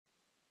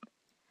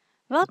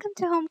Welcome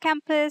to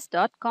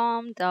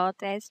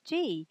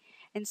homecampus.com.sg.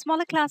 In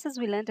smaller classes,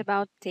 we learned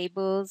about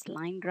tables,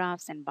 line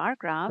graphs, and bar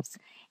graphs.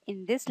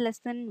 In this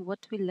lesson,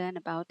 what we learn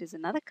about is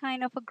another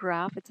kind of a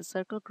graph. It's a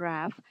circle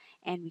graph,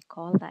 and we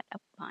call that a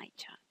pie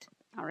chart.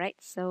 All right,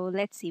 so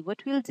let's see.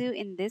 What we'll do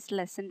in this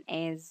lesson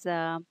is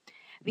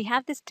we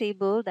have this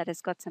table that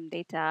has got some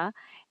data,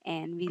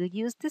 and we'll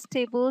use this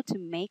table to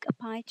make a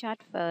pie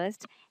chart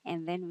first,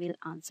 and then we'll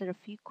answer a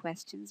few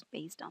questions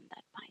based on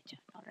that pie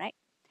chart. All right.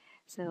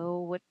 So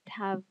what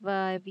have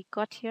we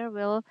got here?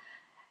 Well,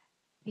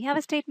 we have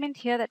a statement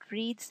here that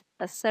reads,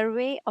 a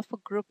survey of a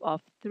group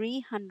of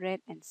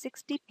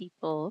 360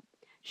 people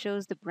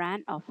shows the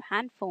brand of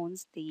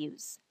handphones they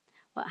use.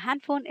 Well, a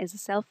handphone is a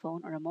cell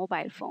phone or a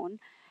mobile phone.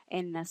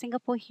 In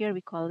Singapore here,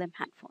 we call them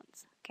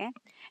handphones. Okay.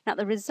 Now,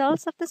 the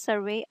results of the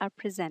survey are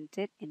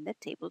presented in the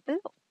table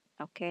below.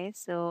 Okay,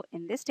 so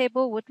in this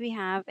table, what we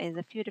have is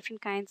a few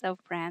different kinds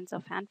of brands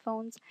of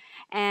handphones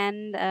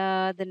and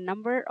the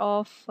number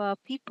of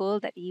people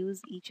that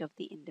use each of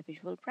the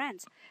individual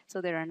brands. So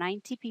there are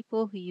 90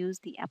 people who use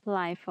the Apple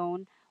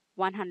iPhone,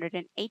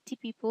 180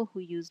 people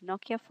who use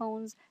Nokia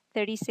phones,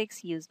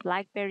 36 use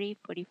BlackBerry,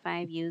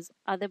 45 use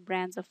other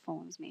brands of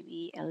phones,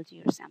 maybe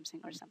LG or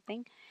Samsung or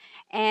something.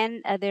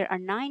 And there are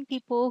 9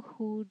 people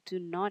who do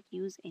not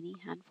use any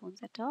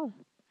handphones at all.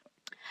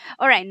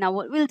 All right, now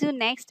what we'll do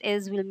next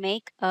is we'll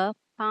make a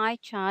pie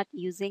chart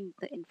using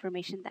the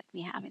information that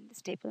we have in this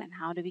table. And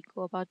how do we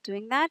go about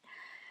doing that?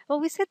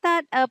 Well, we said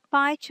that a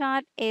pie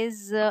chart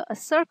is a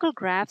circle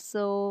graph.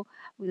 So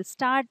we'll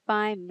start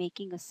by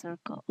making a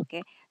circle.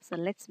 Okay, so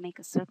let's make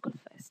a circle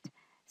first.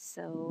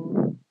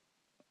 So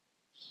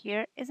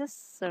here is a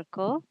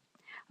circle.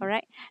 All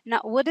right.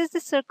 Now, what does the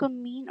circle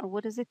mean or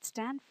what does it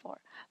stand for?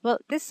 Well,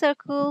 this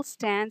circle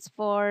stands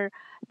for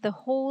the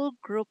whole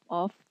group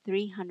of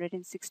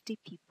 360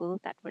 people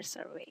that were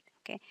surveyed.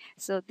 Okay.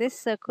 So this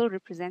circle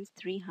represents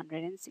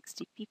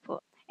 360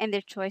 people and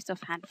their choice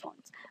of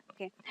handphones.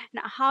 Okay.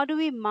 Now, how do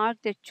we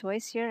mark their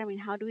choice here? I mean,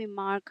 how do we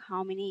mark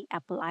how many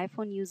Apple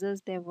iPhone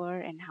users there were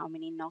and how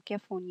many Nokia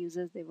phone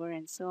users there were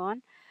and so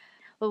on?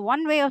 Well,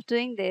 one way of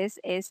doing this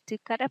is to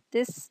cut up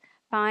this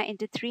pie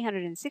into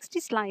 360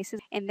 slices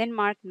and then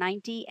mark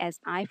 90 as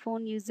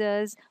iPhone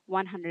users,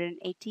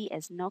 180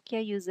 as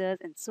Nokia users,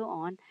 and so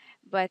on.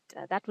 But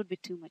that would be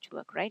too much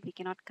work, right? We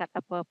cannot cut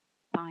up a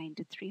pie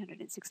into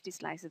 360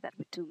 slices. That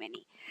would be too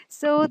many.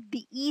 So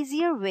the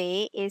easier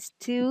way is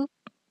to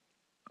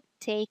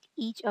take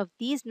each of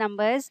these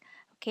numbers,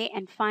 okay,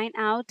 and find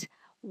out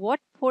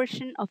what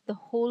portion of the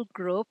whole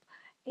group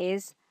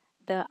is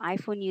the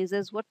iPhone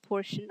users, what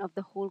portion of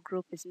the whole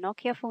group is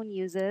Nokia phone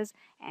users,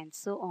 and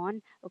so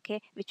on,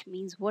 okay, which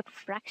means what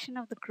fraction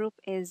of the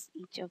group is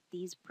each of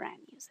these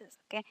brand users,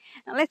 okay.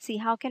 Now let's see,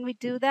 how can we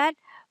do that?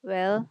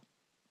 Well,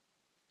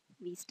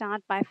 we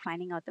start by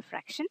finding out the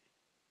fraction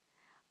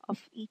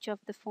of each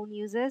of the phone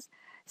users.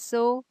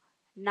 So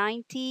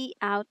 90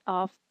 out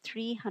of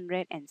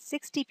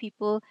 360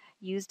 people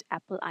used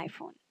Apple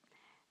iPhone.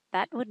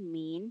 That would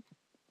mean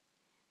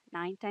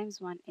 9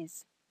 times 1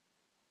 is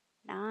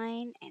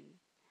 9 and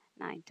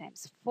 9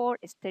 times 4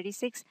 is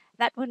 36.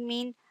 That would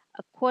mean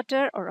a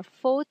quarter or a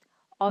fourth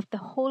of the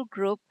whole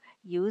group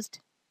used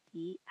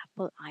the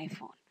Apple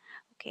iPhone.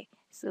 Okay,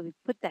 so we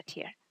put that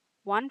here.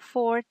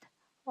 1/4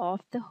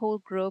 of the whole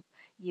group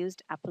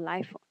used Apple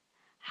iPhone.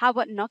 How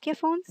about Nokia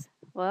phones?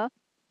 Well,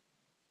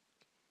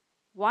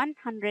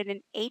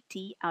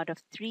 180 out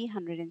of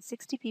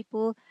 360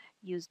 people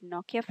used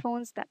Nokia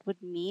phones. That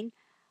would mean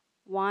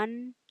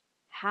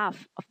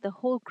 1/2 of the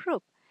whole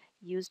group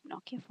used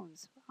Nokia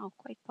phones. Wow,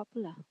 quite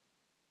popular.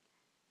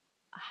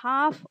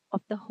 Half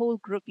of the whole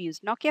group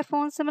used Nokia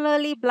phones.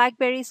 Similarly,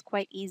 BlackBerry is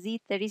quite easy.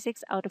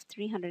 36 out of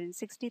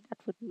 360.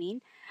 That would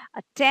mean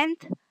a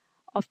tenth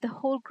of the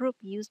whole group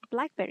used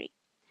BlackBerry.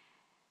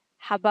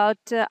 How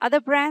about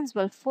other brands?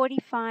 Well,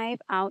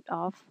 45 out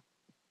of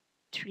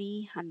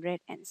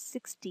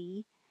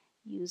 360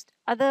 used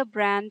other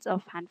brands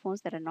of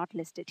handphones that are not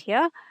listed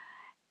here.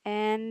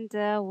 And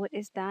what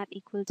is that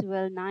equal to?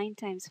 Well, 9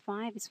 times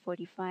 5 is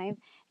 45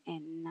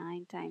 and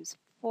 9 times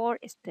 4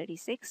 is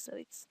 36. So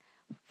it's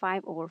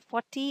 5 over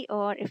 40,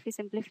 or if we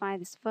simplify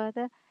this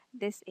further,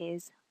 this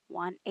is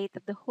 1/8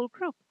 of the whole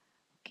group.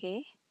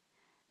 Okay,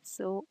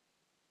 so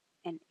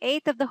an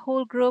eighth of the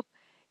whole group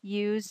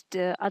used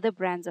other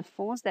brands of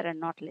phones that are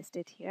not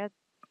listed here.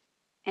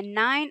 And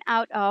 9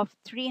 out of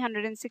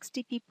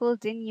 360 people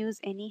didn't use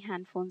any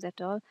handphones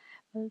at all.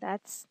 Well,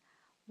 that's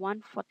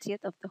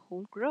 1/40th of the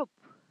whole group.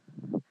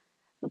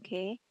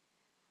 Okay,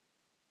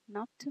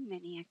 not too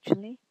many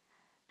actually.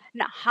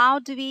 Now, how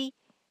do we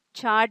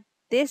chart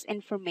this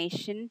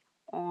information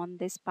on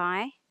this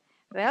pie?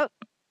 Well,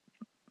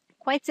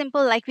 quite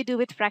simple. Like we do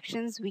with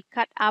fractions, we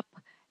cut up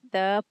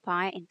the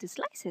pie into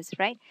slices,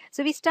 right?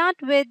 So we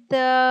start with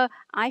the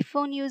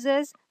iPhone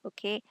users.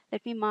 Okay,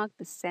 let me mark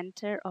the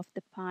center of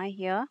the pie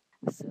here.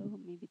 So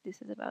maybe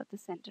this is about the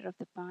center of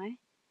the pie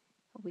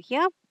over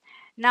here.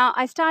 Now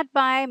I start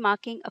by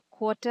marking a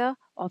quarter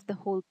of the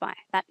whole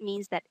pie. That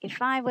means that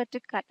if I were to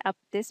cut up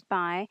this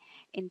pie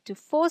into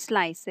 4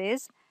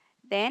 slices,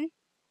 then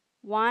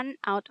one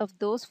out of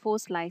those four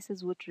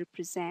slices would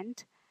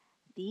represent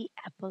the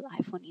Apple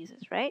iPhone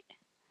users, right?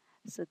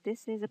 So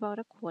this is about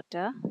a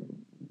quarter.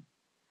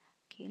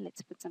 Okay,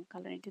 let's put some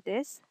color into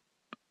this.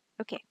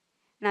 Okay,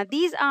 now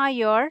these are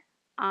your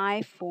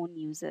iPhone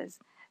users.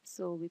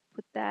 So we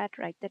put that,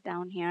 write that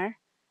down here,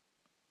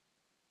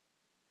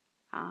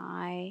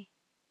 iPhone.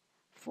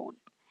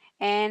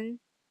 And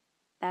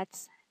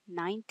that's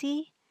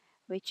 90,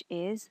 which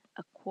is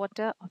a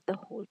quarter of the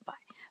whole pie.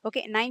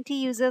 Okay, 90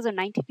 users or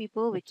 90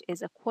 people, which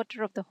is a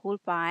quarter of the whole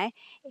pie,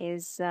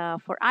 is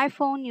for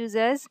iPhone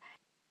users.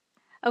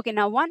 Okay,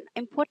 now one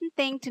important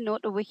thing to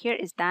note over here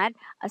is that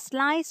a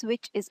slice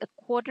which is a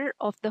quarter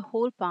of the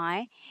whole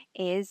pie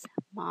is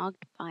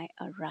marked by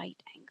a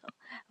right angle.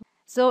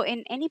 So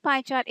in any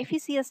pie chart, if you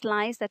see a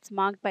slice that's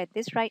marked by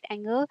this right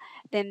angle,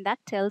 then that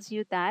tells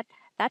you that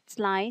that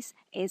slice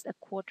is a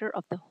quarter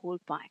of the whole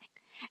pie.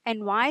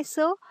 And why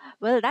so?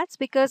 Well, that's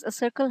because a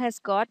circle has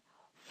got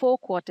four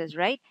quarters,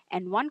 right?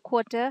 And one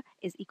quarter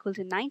is equal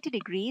to 90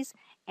 degrees,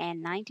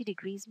 and 90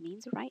 degrees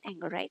means right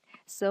angle, right?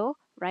 So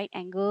right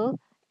angle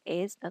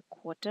is a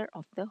quarter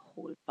of the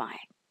whole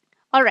pie.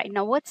 All right,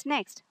 now what's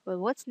next? Well,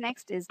 what's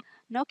next is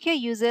Nokia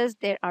users,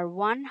 there are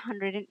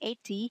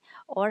 180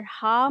 or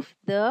half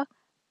the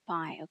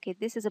pie. Okay,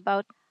 this is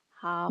about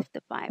half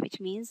the pie,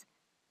 which means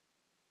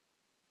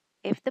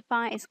if the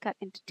pie is cut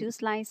into two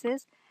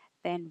slices,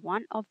 then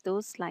one of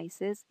those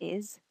slices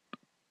is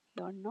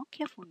your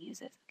Nokia phone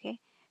users. Okay,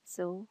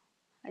 so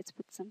let's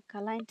put some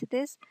color into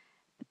this.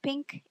 The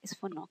pink is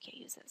for Nokia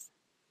users.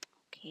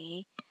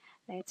 Okay,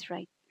 let's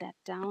write that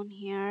down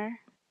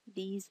here.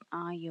 These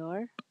are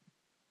your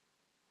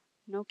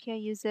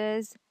Nokia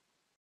users.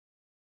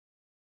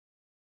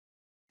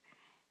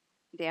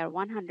 They are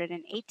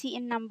 180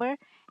 in number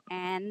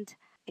and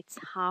it's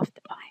half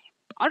the pie.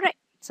 All right,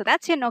 so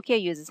that's your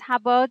Nokia users. How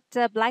about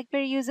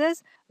BlackBerry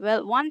users?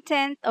 Well,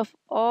 1/10 of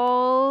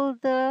all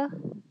the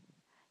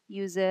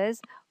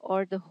users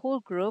or the whole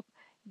group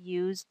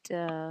used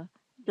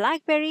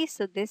BlackBerry.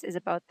 So this is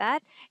about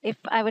that. If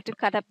I were to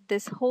cut up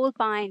this whole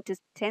pie into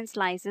 10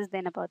 slices,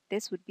 then about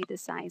this would be the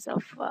size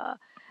of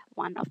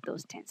one of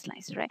those 10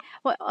 slices, right?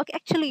 Well, okay,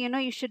 actually,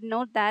 you should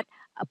note that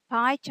a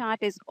pie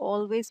chart is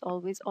always,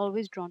 always,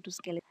 always drawn to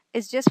scale.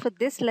 It's just for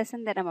this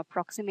lesson that I'm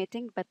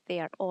approximating, but they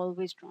are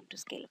always drawn to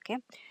scale, okay?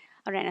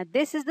 All right, now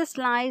this is the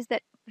slice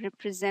that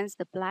represents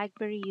the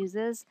BlackBerry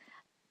users.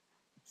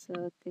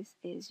 So this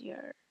is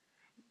your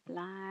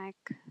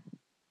BlackBerry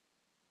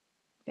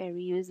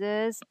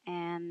users,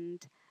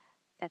 and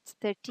that's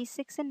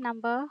 36 in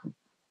number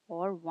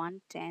or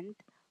 1/10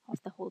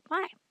 of the whole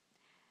pie.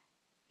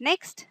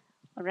 Next,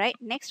 all right,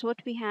 next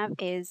what we have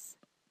is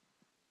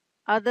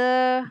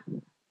other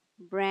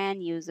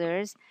brand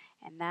users,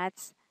 and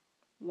that's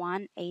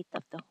 1/8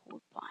 of the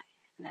whole pie.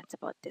 And that's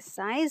about this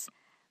size.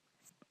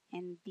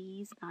 And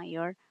these are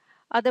your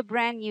other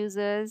brand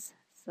users.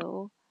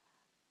 So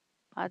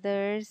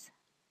others,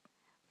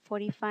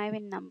 45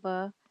 in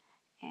number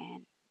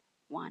and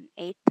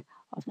 1/8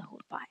 of the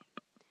whole pie.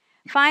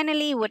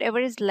 Finally, whatever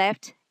is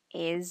left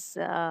is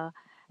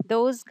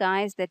those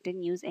guys that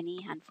didn't use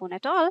any handphone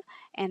at all,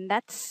 and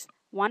that's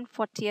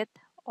 1/40th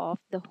of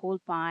the whole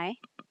pie.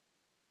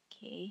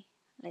 Okay,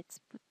 let's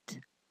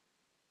put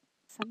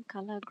some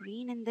color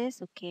green in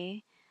this.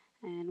 Okay,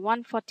 and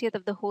 1/40th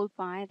of the whole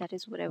pie, that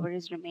is whatever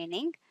is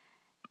remaining.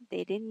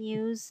 They didn't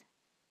use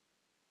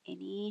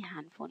any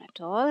handphone at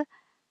all.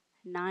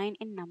 9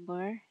 in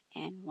number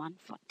and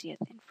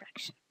 1/40th in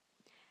fraction.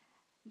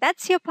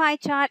 That's your pie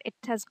chart. It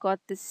has got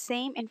the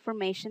same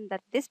information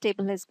that this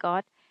table has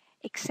got,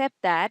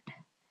 except that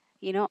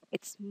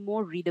it's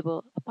more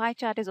readable. A pie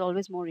chart is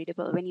always more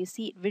readable. When you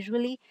see it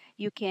visually,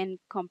 you can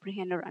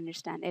comprehend or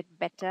understand it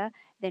better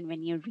than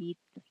when you read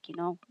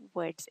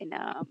words in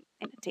a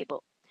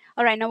table.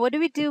 All right, now what do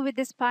we do with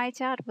this pie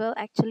chart? Well,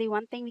 actually,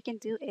 one thing we can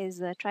do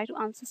is try to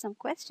answer some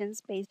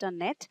questions based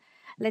on it.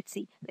 Let's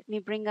see. Let me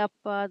bring up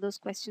those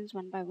questions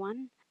one by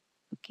one.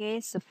 Okay,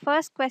 so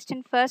first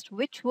question first,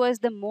 which was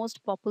the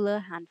most popular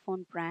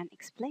handphone brand?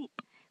 Explain.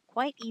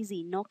 Quite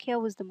easy.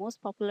 Nokia was the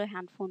most popular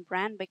handphone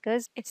brand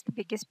because it's the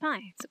biggest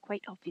pie. It's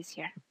quite obvious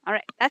here. All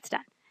right, that's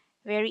done.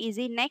 Very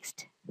easy.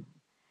 Next,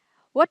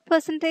 what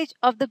percentage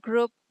of the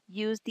group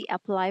used the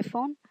Apple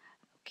iPhone?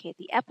 Okay,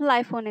 the Apple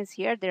iPhone is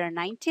here. There are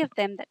 90 of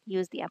them that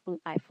use the Apple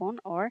iPhone,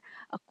 or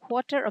a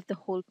quarter of the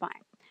whole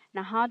pie.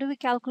 Now, how do we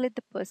calculate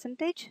the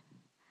percentage?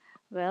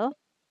 Well,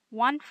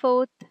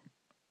 1/4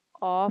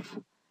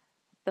 of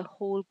the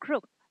whole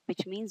group,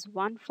 which means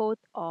 1/4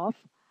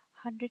 of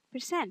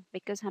 100%,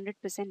 because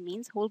 100%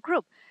 means whole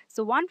group.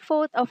 So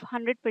 1/4 of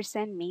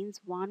 100%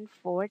 means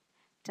 1/4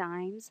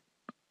 times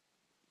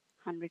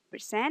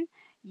 100%.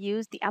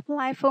 Use the Apple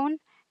iPhone,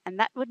 and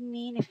that would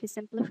mean if we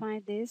simplify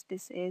this,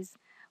 this is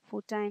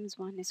 4 times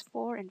 1 is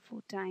 4, and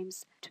 4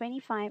 times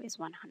 25 is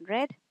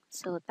 100.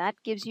 So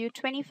that gives you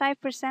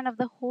 25% of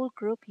the whole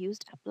group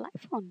used Apple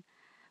iPhone.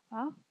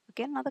 Wow,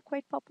 again, another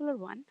quite popular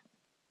one.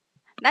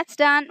 That's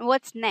done.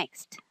 What's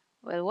next?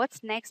 Well,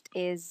 what's next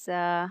is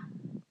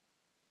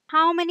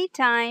How many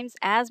times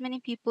as many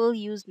people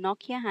use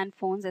Nokia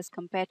handphones as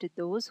compared to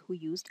those who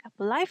used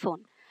Apple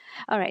iPhone?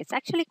 All right, it's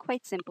actually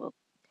quite simple.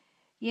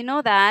 You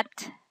know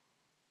that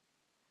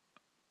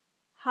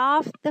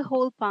half the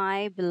whole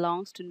pie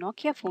belongs to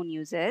Nokia phone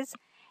users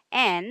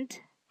and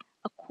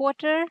a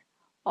quarter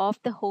of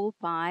the whole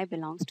pie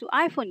belongs to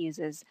iPhone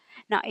users.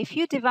 Now, if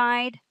you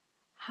divide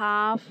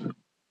half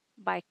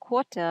by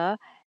quarter,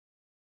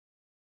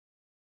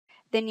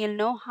 then you'll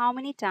know how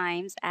many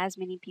times as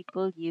many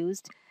people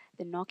used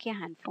the Nokia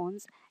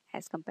handphones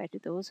as compared to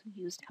those who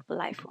used Apple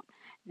iPhone.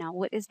 Now,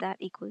 what is that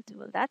equal to?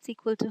 Well, that's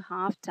equal to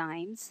half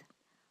times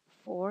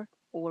 4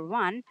 over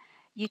 1.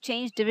 You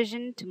change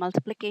division to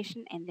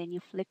multiplication and then you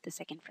flip the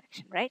second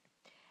fraction, right?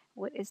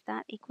 What is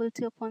that equal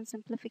to upon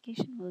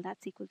simplification? Well,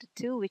 that's equal to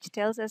 2, which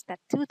tells us that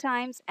 2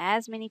 times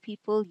as many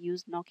people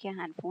used Nokia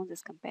handphones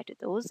as compared to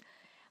those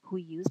who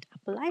used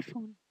Apple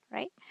iPhone,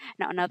 right?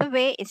 Now, another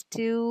way is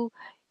to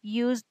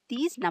use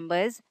these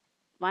numbers,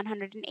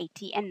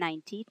 180 and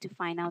 90, to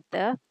find out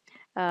the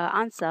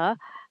answer.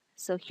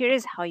 So here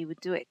is how you would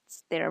do it.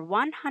 There are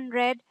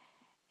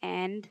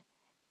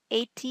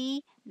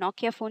 180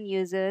 Nokia phone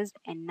users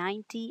and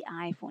 90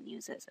 iPhone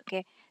users.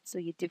 Okay, so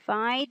you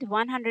divide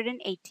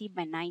 180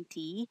 by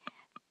 90.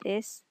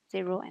 This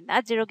 0 and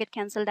that 0 get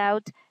cancelled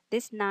out.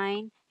 This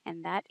 9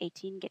 and that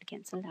 18 get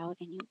cancelled out,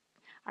 and you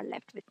are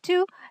left with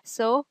 2.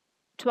 So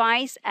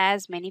twice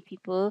as many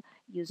people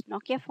use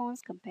Nokia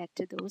phones compared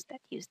to those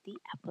that use the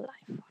Apple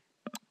iPhone.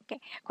 Okay,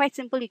 quite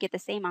simple. You get the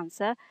same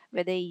answer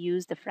whether you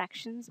use the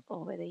fractions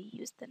or whether you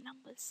use the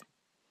numbers.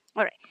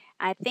 All right,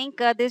 I think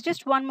there's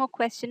just one more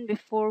question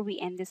before we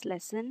end this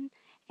lesson.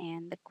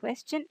 And the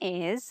question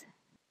is,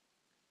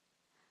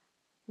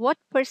 what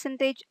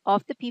percentage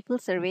of the people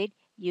surveyed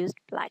used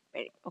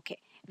BlackBerry? Okay,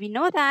 we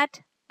know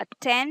that a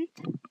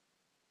tenth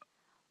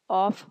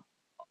of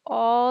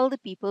all the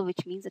people,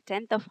 which means a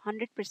tenth of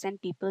 100%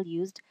 people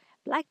used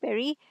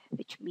BlackBerry,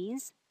 which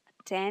means a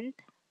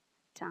tenth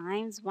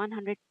times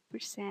 100%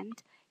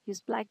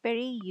 use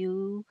BlackBerry.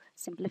 You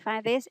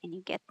simplify this and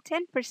you get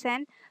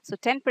 10%. So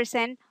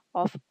 10%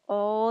 of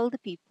all the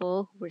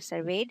people who were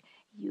surveyed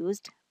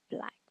used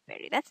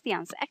BlackBerry. That's the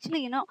answer.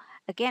 Actually,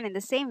 again, in the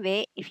same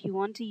way, if you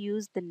want to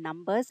use the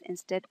numbers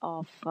instead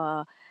of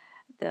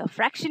the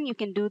fraction, you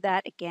can do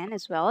that again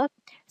as well.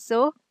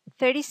 So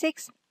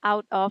 36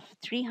 out of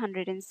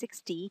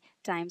 360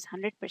 times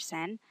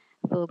 100%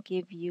 will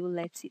give you,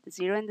 let's see, the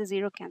 0 and the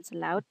 0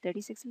 cancel out.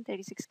 36 and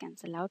 36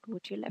 cancel out.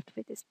 What you're left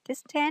with is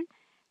this 10%.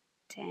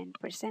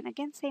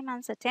 Again, same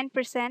answer.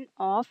 10%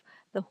 of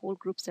the whole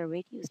group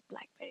surveyed used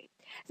BlackBerry.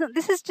 So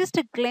this is just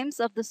a glimpse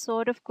of the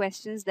sort of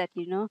questions that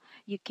you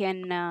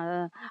can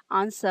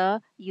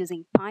answer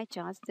using pie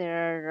charts.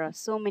 There are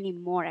so many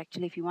more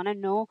actually. If you want to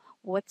know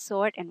what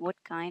sort and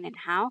what kind and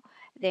how,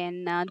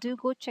 then do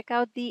go check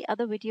out the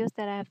other videos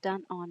that I have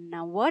done on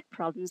word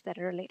problems that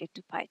are related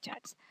to pie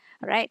charts.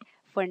 All right.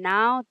 For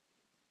now,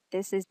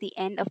 this is the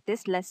end of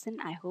this lesson.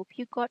 I hope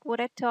you got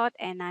what I taught,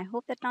 and I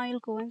hope that now you'll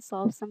go and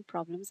solve some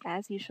problems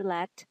as usual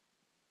at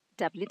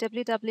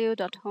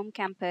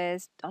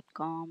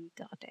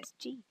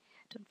www.homecampus.com.sg.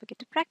 Don't forget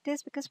to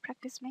practice because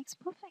practice makes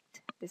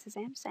perfect. This is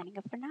Em signing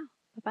up for now.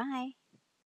 Bye bye.